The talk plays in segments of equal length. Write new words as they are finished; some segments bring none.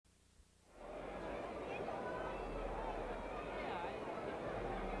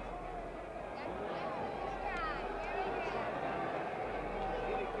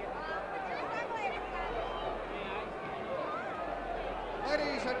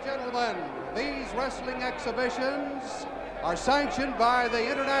Ladies and gentlemen, these wrestling exhibitions are sanctioned by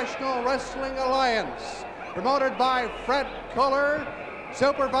the International Wrestling Alliance, promoted by Fred Kohler,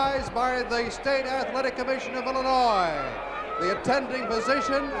 supervised by the State Athletic Commission of Illinois. The attending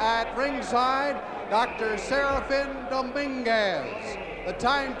physician at ringside, Dr. Serafin Dominguez. The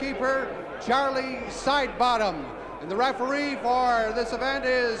timekeeper, Charlie Sidebottom. And the referee for this event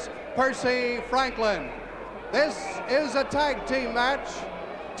is Percy Franklin. This is a tag team match,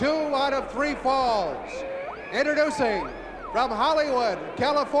 2 out of 3 falls. Introducing from Hollywood,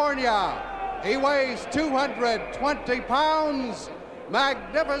 California, he weighs 220 pounds,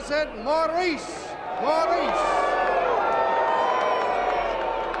 Magnificent Maurice.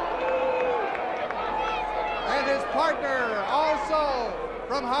 And his partner, also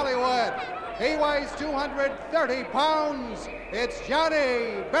from Hollywood, he weighs 230 pounds, it's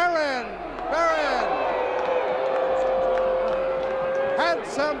Johnny Barend.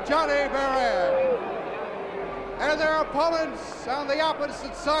 Handsome Johnny Barend. And their opponents on the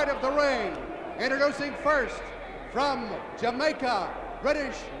opposite side of the ring. Introducing first from Jamaica,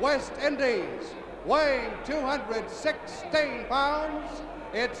 British West Indies, weighing 216 pounds,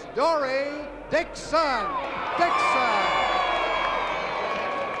 it's Dory Dixon.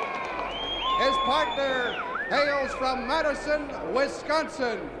 His partner hails from Madison,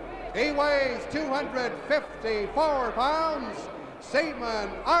 Wisconsin. He weighs 254 pounds,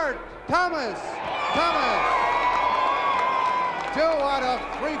 Seaman Art Thomas. 2 out of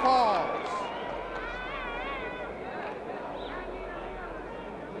 3 falls.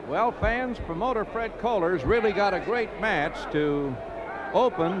 Well, fans, promoter Fred Kohler's really got a great match to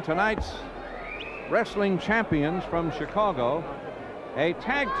open tonight's wrestling champions from Chicago. A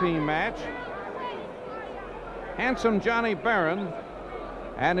tag team match. Handsome Johnny Barend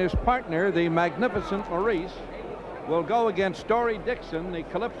and his partner, the Magnificent Maurice, will go against Dory Dixon, the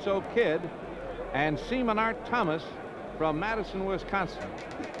Calypso Kid, and Seaman Art Thomas from Madison, Wisconsin.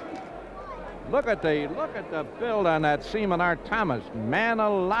 Look at the build on that Seaman Art Thomas. Man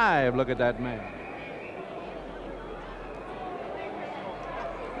alive, look at that man.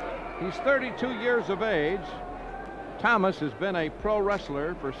 He's 32 years of age. Thomas has been a pro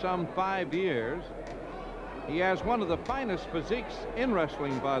wrestler for some 5 years. He has one of the finest physiques in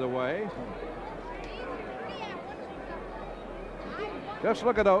wrestling, by the way. Just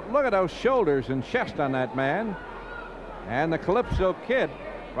look at those shoulders and chest on that man. And the Calypso Kid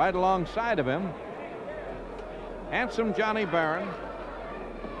right alongside of him. Handsome Johnny Barend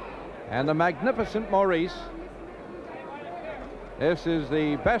and the Magnificent Maurice. This is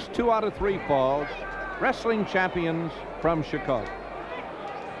the best 2 out of 3 falls wrestling champions from Chicago.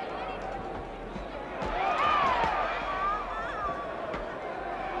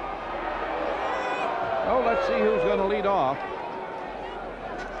 Oh, let's see who's going to lead off.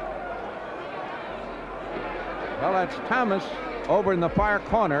 Well, that's Thomas over in the far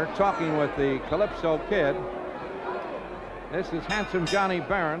corner talking with the Calypso Kid. This is Handsome Johnny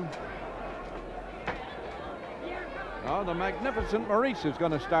Barend. Oh, the Magnificent Maurice is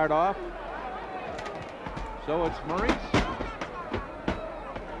going to start off. So it's Maurice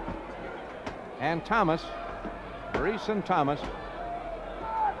and Thomas. Maurice and Thomas.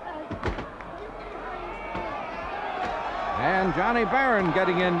 And Johnny Barend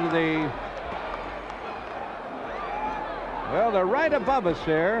getting into the... Well, they're right above us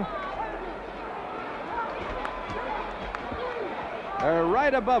here. They're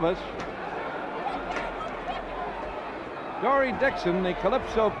right above us. Dory Dixon, the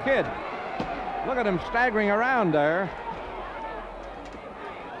Calypso Kid. Look at him staggering around there.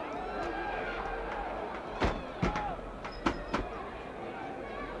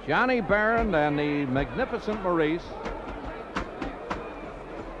 Johnny Barend and the Magnificent Maurice.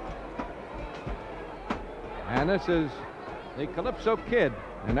 And this is the Calypso Kid.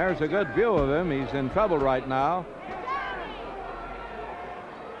 And there's a good view of him. He's in trouble right now.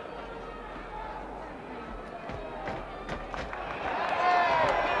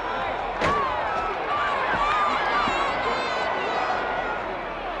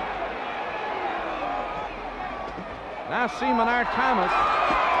 Now Seaman Art Thomas.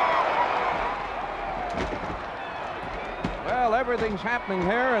 Well, everything's happening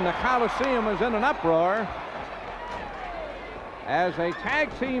here, and the Coliseum is in an uproar as a tag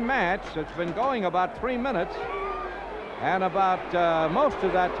team match that's been going about 3 minutes, and about most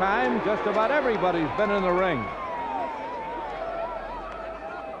of that time, just about everybody's been in the ring.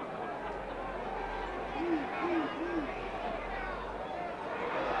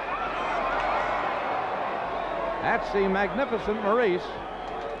 That's the Magnificent Maurice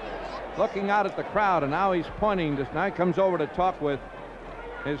looking out at the crowd, and now he's pointing. Now he comes over to talk with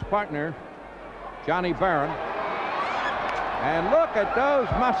his partner, Johnny Barend. And look at those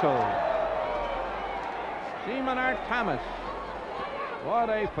muscles. Seaman Art Thomas. What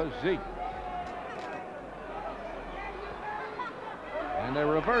a physique. And a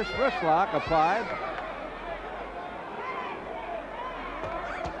reverse wrist lock applied.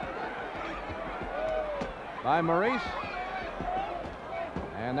 By Maurice.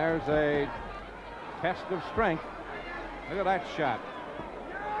 And there's a test of strength. Look at that shot.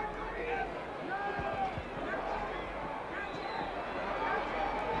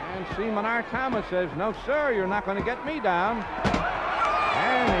 And Seaman Art Thomas says, no, sir, you're not going to get me down.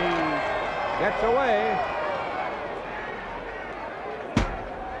 And he gets away.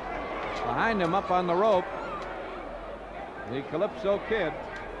 Behind him up on the rope, the Calypso Kid,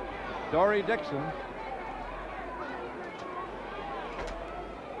 Dory Dixon.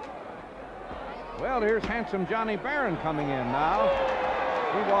 Well, here's handsome Johnny Barend coming in now.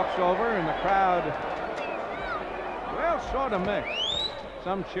 He walks over and the crowd, well, sort of mixed.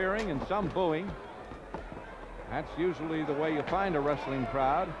 Some cheering and some booing. That's usually the way you find a wrestling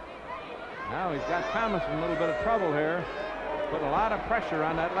crowd. Now he's got Thomas in a little bit of trouble here. Put a lot of pressure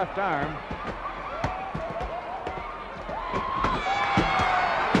on that left arm.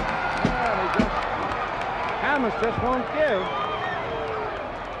 Well, Thomas just won't give.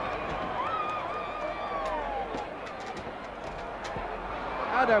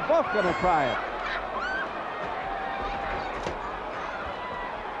 Now they're both going to try it.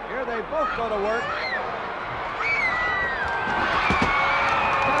 Here they both go to work.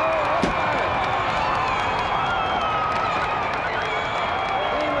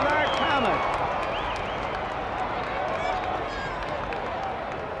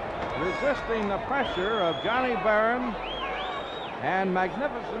 Resisting the pressure of Johnny Barend and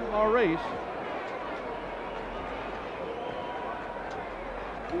magnificent Maurice.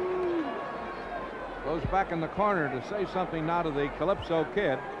 Goes back in the corner to say something now to the Calypso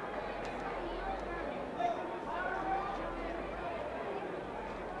Kid.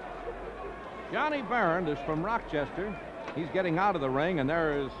 Johnny Barend is from Rochester. He's getting out of the ring, and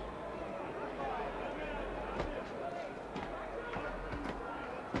there is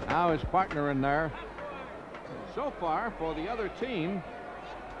now his partner in there. So far, for the other team,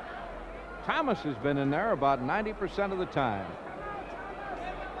 Thomas has been in there about 90% of the time.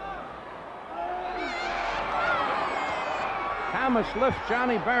 Thomas lifts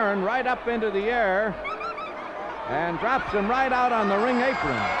Johnny Barend right up into the air and drops him right out on the ring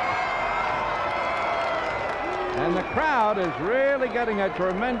apron. And the crowd is really getting a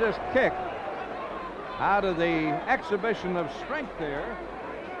tremendous kick out of the exhibition of strength there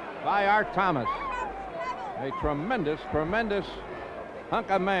by Art Thomas. A tremendous, tremendous hunk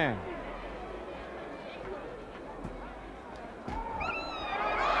of man.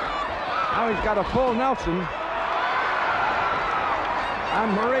 Now he's got a full Nelson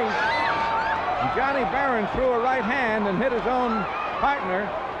on Maurice. And Johnny Barend threw a right hand and hit his own partner.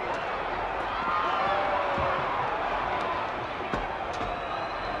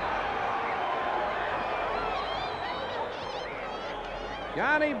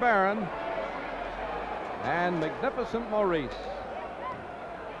 Johnny Barend and magnificent Maurice.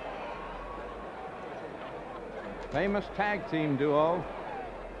 Famous tag team duo.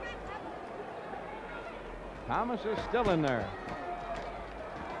 Thomas is still in there.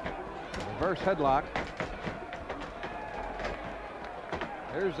 Reverse headlock.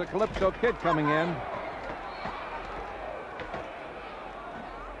 There's the Calypso Kid coming in.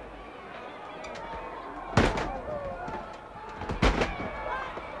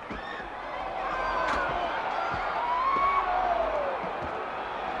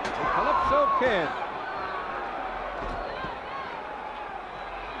 Kid.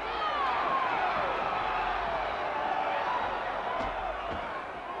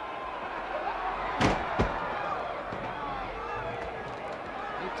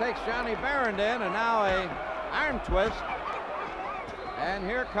 He takes Johnny Barend in, and now a arm twist. And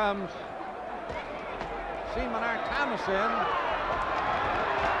here comes Seaman Art Thomas in.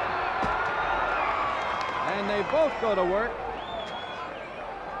 And they both go to work.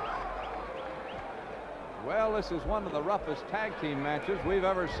 Well, this is one of the roughest tag team matches we've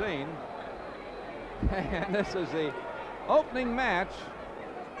ever seen. And this is the opening match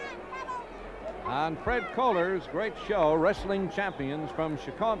on Fred Kohler's great show, Wrestling Champions from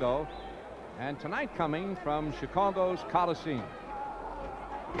Chicago. And tonight coming from Chicago's Coliseum.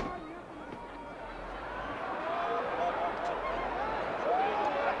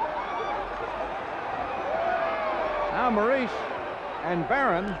 Now Maurice and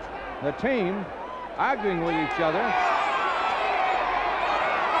Barend, the team, arguing with each other.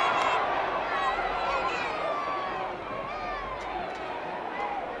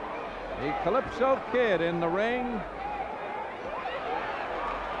 The Calypso Kid in the ring.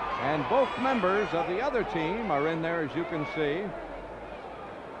 And both members of the other team are in there, as you can see.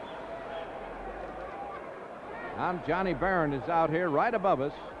 And Johnny Barend is out here right above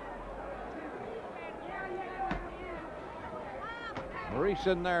us. Maurice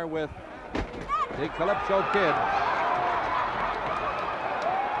in there with the Calypso Kid.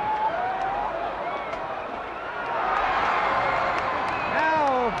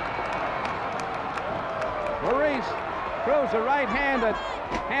 Now, Maurice throws a right hand at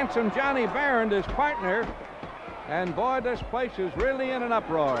handsome Johnny Barend, his partner, and boy, this place is really in an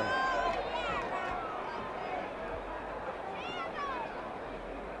uproar.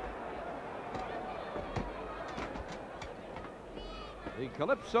 The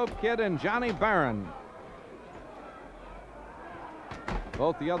Calypso Kid and Johnny Barend.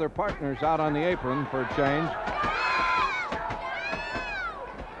 Both the other partners out on the apron for a change.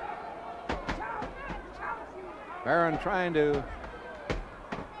 Barend trying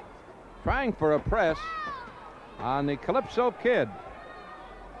for a press on the Calypso Kid,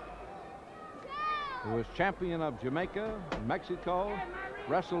 who was champion of Jamaica, Mexico,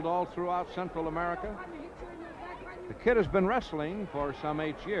 wrestled all throughout Central America. The Kid has been wrestling for some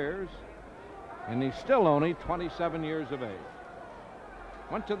 8 years, and he's still only 27 years of age.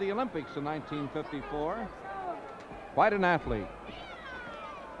 Went to the Olympics in 1954. Quite an athlete.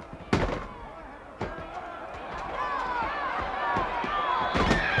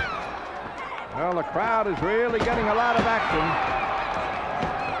 Well, the crowd is really getting a lot of action.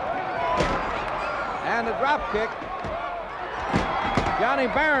 And a drop kick. Johnny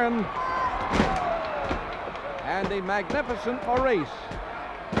Barend and the magnificent Maurice.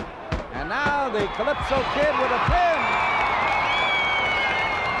 And now the Calypso Kid with a pin.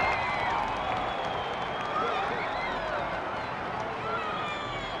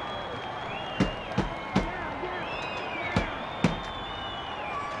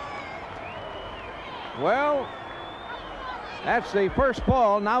 Well, that's the first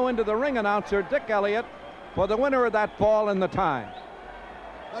fall. Now into the ring announcer, Dick Elliott, for the winner of that fall and the time.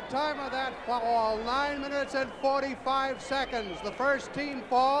 The time of that fall, 9 minutes and 45 seconds. The first team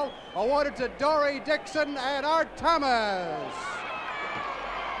fall awarded to Dory, Dixon, and Art Thomas.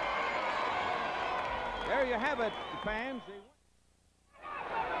 There you have it, fans.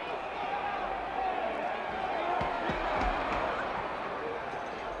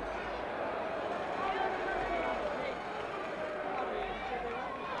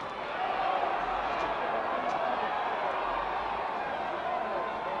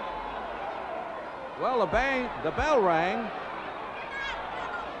 Well, the bell rang.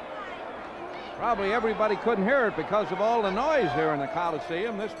 Probably everybody couldn't hear it because of all the noise here in the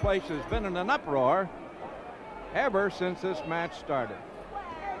Coliseum. This place has been in an uproar ever since this match started.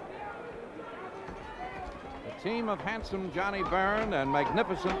 The team of handsome Johnny Barend and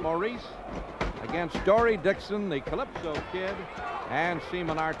magnificent Maurice against Dory Dixon, the Calypso Kid, and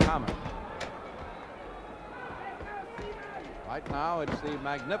Seaman Art Thomas. Right now, it's the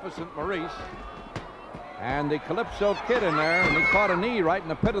magnificent Maurice and the Calypso Kid in there, and he caught a knee right in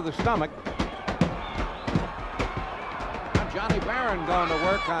the pit of the stomach. Now Johnny Barend going to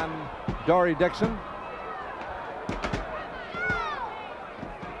work on Dory Dixon.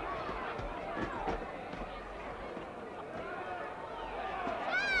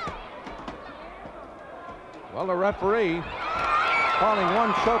 Well, the referee calling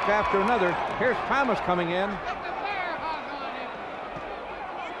one choke after another. Here's Thomas coming in.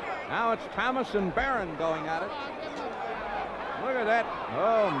 Now it's Thomas and Barend going at it. Look at that.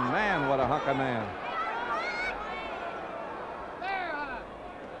 Oh, man, what a hunk of man.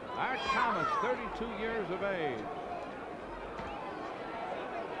 Art Thomas, 32 years of age.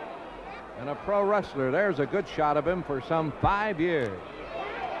 And a pro wrestler. There's a good shot of him for some 5 years.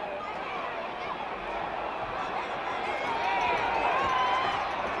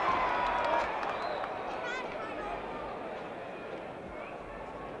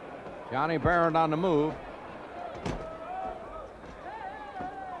 Johnny Barend on the move.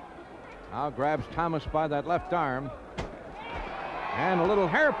 Now grabs Thomas by that left arm. And a little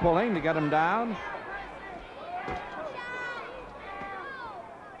hair pulling to get him down.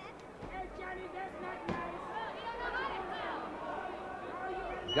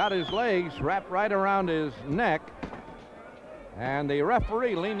 Got his legs wrapped right around his neck. And the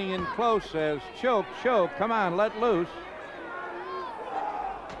referee leaning in close says, choke, choke, come on, let loose.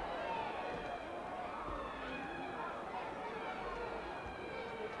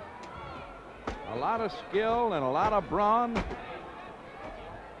 A lot of skill and a lot of brawn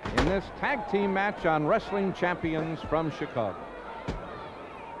in this tag team match on Wrestling Champions from Chicago.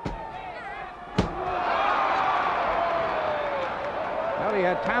 Well, he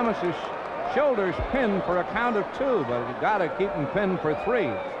had Thomas's shoulders pinned for a count of 2, but you got to keep him pinned for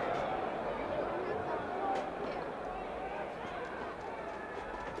 3.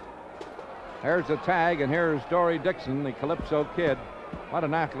 There's the tag, and here's Dory Dixon, the Calypso Kid. What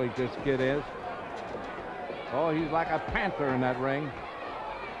an athlete this kid is. Oh, he's like a panther in that ring.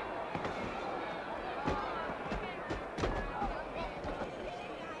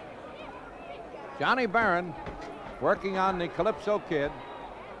 Johnny Barend working on the Calypso Kid.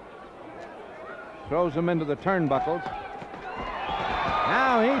 Throws him into the turnbuckles.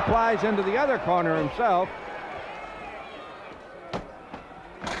 Now he flies into the other corner himself.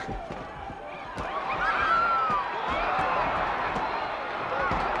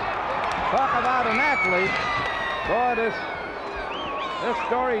 Talk about an athlete. Boy, this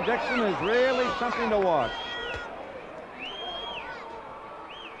Dory Dixon is really something to watch.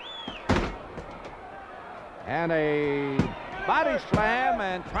 And a body slam,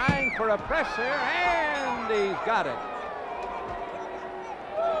 and trying for a press here, and he's got it.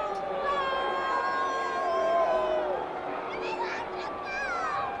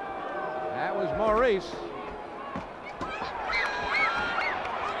 That was Maurice.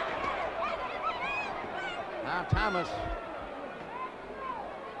 Now Thomas.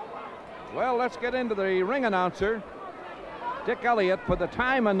 Well, let's get into the ring announcer, Dick Elliott, for the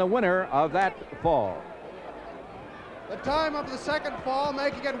time and the winner of that fall. The time of the second fall,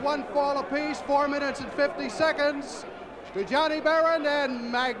 making it 1 fall apiece, 4 minutes and 50 seconds, to Johnny Barend and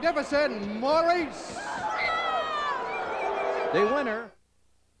magnificent Maurice. The winner.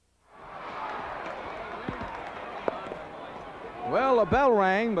 Well, a bell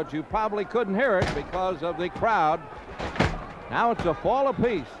rang, but you probably couldn't hear it because of the crowd. Now it's a fall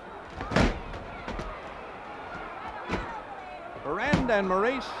apiece. Barend and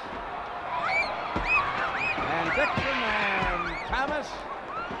Maurice. And Dixon and Thomas.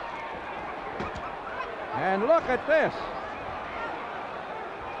 And look at this.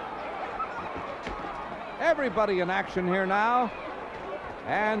 Everybody in action here now.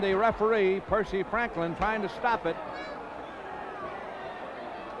 And the referee, Percy Franklin, trying to stop it.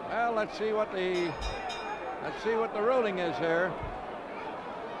 Well, let's see what the ruling is here.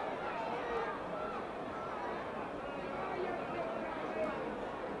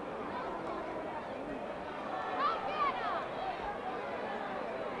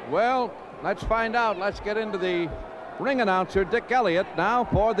 Well, let's find out. Let's get into the ring announcer, Dick Elliott, now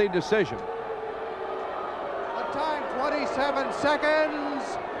for the decision. The time, 27 seconds.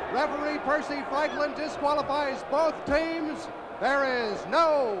 Referee Percy Franklin disqualifies both teams. There is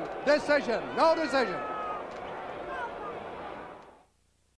no decision. No decision.